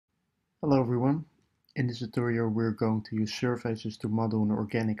Hello everyone. In this tutorial we're going to use surfaces to model an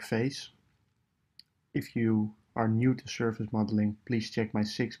organic vase. If you are new to surface modeling, please check my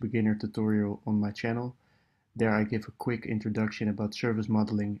 6 beginner tutorial on my channel. There I give a quick introduction about surface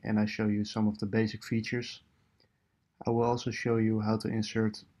modeling and I show you some of the basic features. I will also show you how to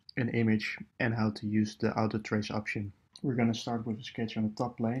insert an image and how to use the autotrace option. We're going to start with a sketch on the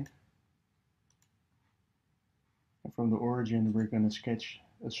top plane. And from the origin we're going to sketch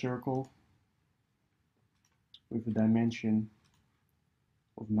a circle with a dimension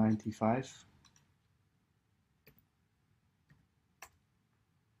of 95.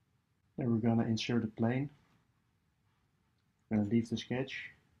 Then we're going to insert a plane. We're going to leave the sketch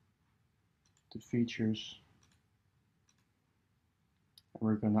to features, and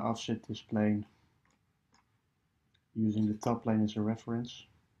we're going to offset this plane using the top plane as a reference.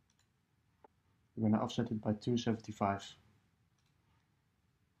 We're going to offset it by 275.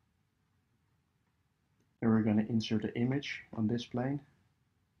 Then we're going to insert the image on this plane.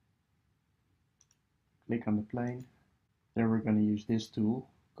 Click on the plane. Then we're going to use this tool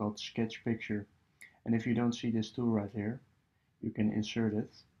called Sketch Picture. And if you don't see this tool right here, you can insert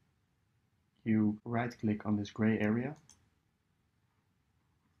it. You right click on this gray area.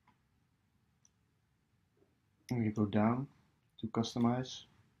 And you go down to Customize.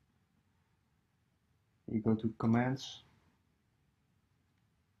 You go to Commands,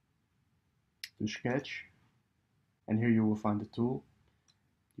 to Sketch, and here you will find the tool.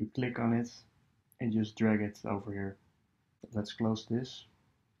 You click on it and just drag it over here. Let's close this.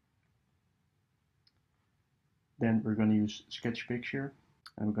 Then we're going to use Sketch Picture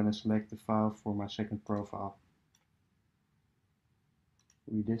and we're going to select the file for my second profile.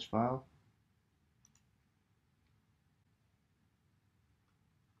 Read this file.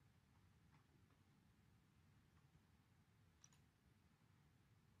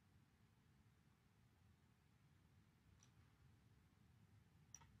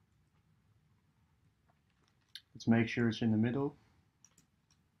 Let's make sure it's in the middle.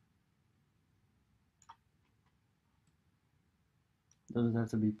 Doesn't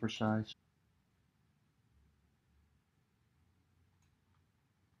have to be precise.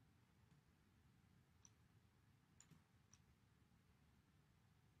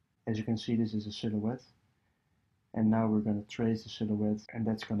 As you can see, this is a silhouette. And now we're going to trace the silhouette, and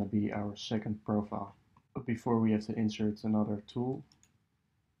that's going to be our second profile. But before we have to insert another tool,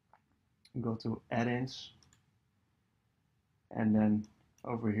 go to Add-ins, and then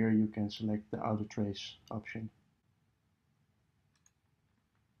over here you can select the auto trace option.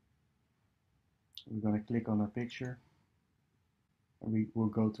 We're going to click on our picture and we will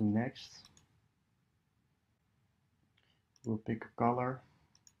go to next. We'll pick a color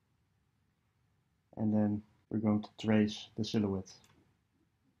and then we're going to trace the silhouette.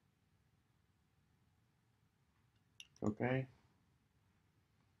 Okay.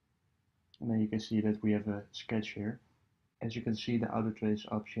 And then you can see that we have a sketch here. As you can see, the auto trace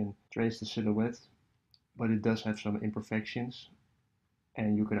option traces the silhouette, but it does have some imperfections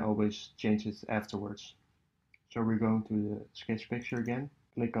and you can always change it afterwards. So we're going to the sketch picture again,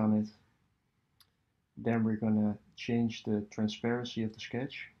 click on it. Then we're going to change the transparency of the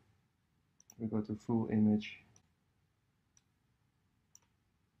sketch. We go to full image.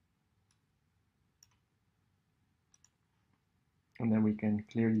 And then we can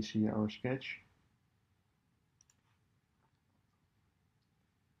clearly see our sketch.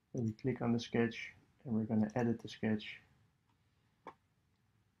 Then we click on the sketch and we're going to edit the sketch.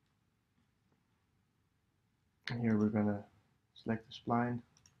 And here we're going to select the spline,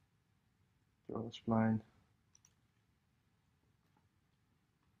 draw a spline.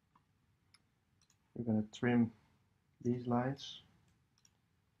 We're going to trim these lines.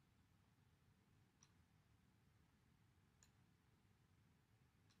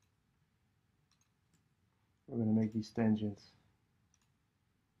 We're going to make these tangents.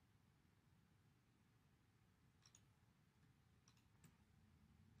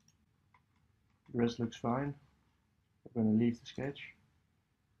 The rest looks fine. We're going to leave the sketch.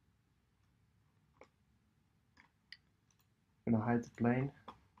 We're going to hide the plane.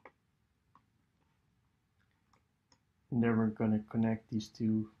 And then we're going to connect these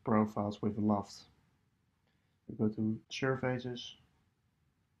two profiles with a loft. We go to Surfaces,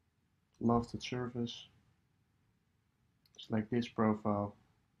 Lofted Surface, select this profile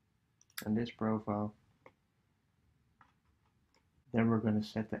and this profile. Then we're going to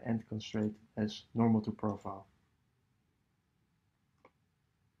set the end constraint as normal to profile.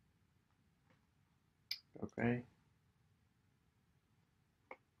 Okay.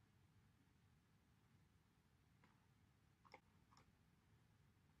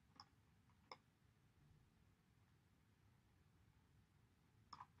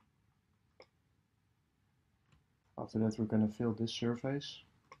 After that we're going to fill this surface.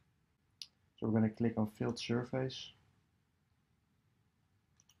 So we're going to click on Filled Surface.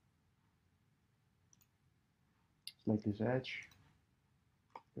 Select this edge.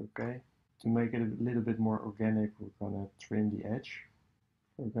 Okay. To make it a little bit more organic, we're going to trim the edge.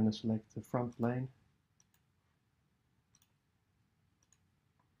 We're going to select the front plane.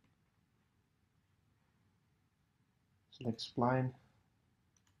 Select Spline.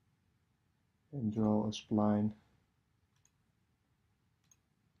 And draw a spline.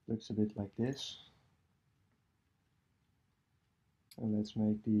 Looks a bit like this. And let's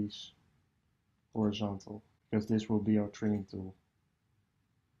make these horizontal, because this will be our trimming tool.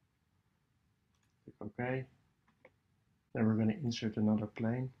 Click OK. Then we're going to insert another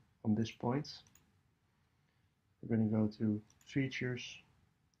plane on this point. We're going to go to Features,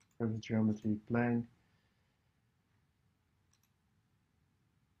 Curved Geometry, Plane.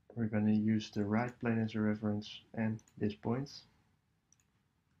 We're going to use the right plane as a reference and this point.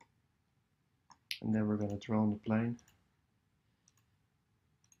 And then we're going to draw on the plane.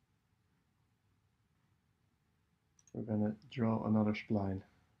 We're going to draw another spline.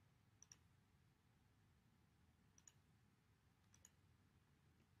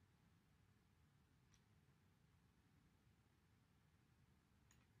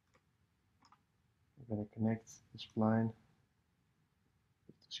 We're going to connect the spline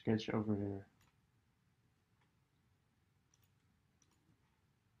with the sketch over here.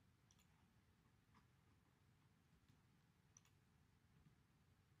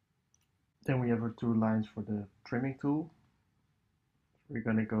 Then we have our two lines for the trimming tool. We're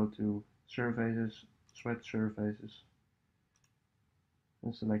going to go to Surfaces, Swept Surfaces,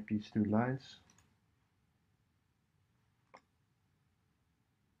 and select these two lines.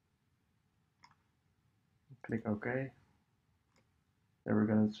 Click OK. Then we're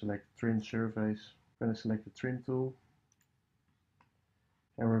going to select Trim Surface. We're going to select the Trim tool.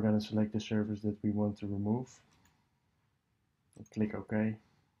 And we're going to select the surface that we want to remove. And click OK.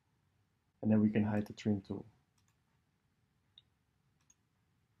 And then we can hide the Trim tool.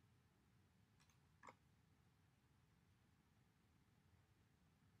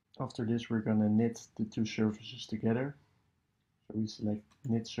 After this, we're going to knit the two surfaces together. So we select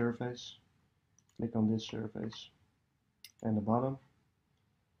Knit Surface. Click on this surface and the bottom.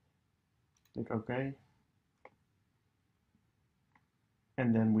 Click OK.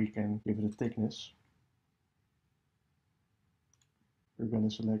 And then we can give it a thickness. We're going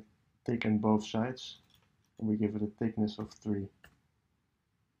to select Thicken both sides, and we give it a thickness of 3.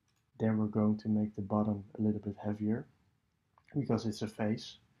 Then we're going to make the bottom a little bit heavier, because it's a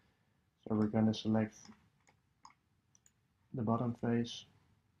face. So we're going to select the bottom face,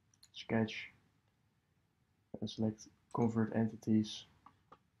 Sketch, and select Convert Entities,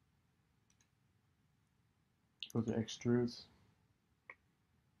 go to Extrude,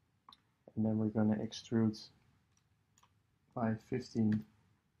 and then we're going to extrude by 15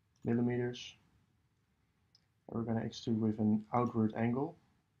 millimeters. We're going to extrude with an outward angle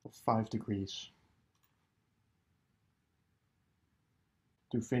of 5 degrees.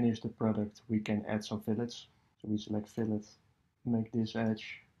 To finish the product, we can add some fillets. So we select Fillet, make this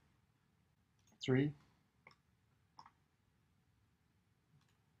edge 3,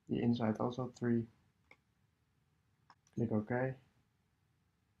 the inside also 3, click OK.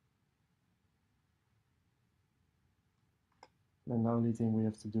 Then the only thing we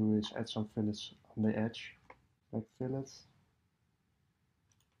have to do is add some fillets on the edge, like fillet,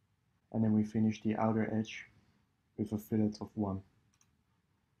 and then we finish the outer edge with a fillet of 1.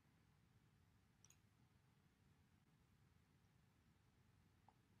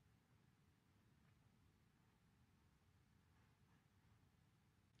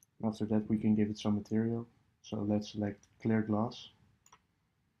 After that we can give it some material, so let's select clear glass.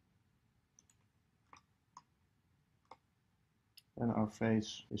 And our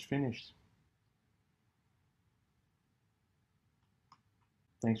face is finished.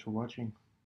 Thanks for watching.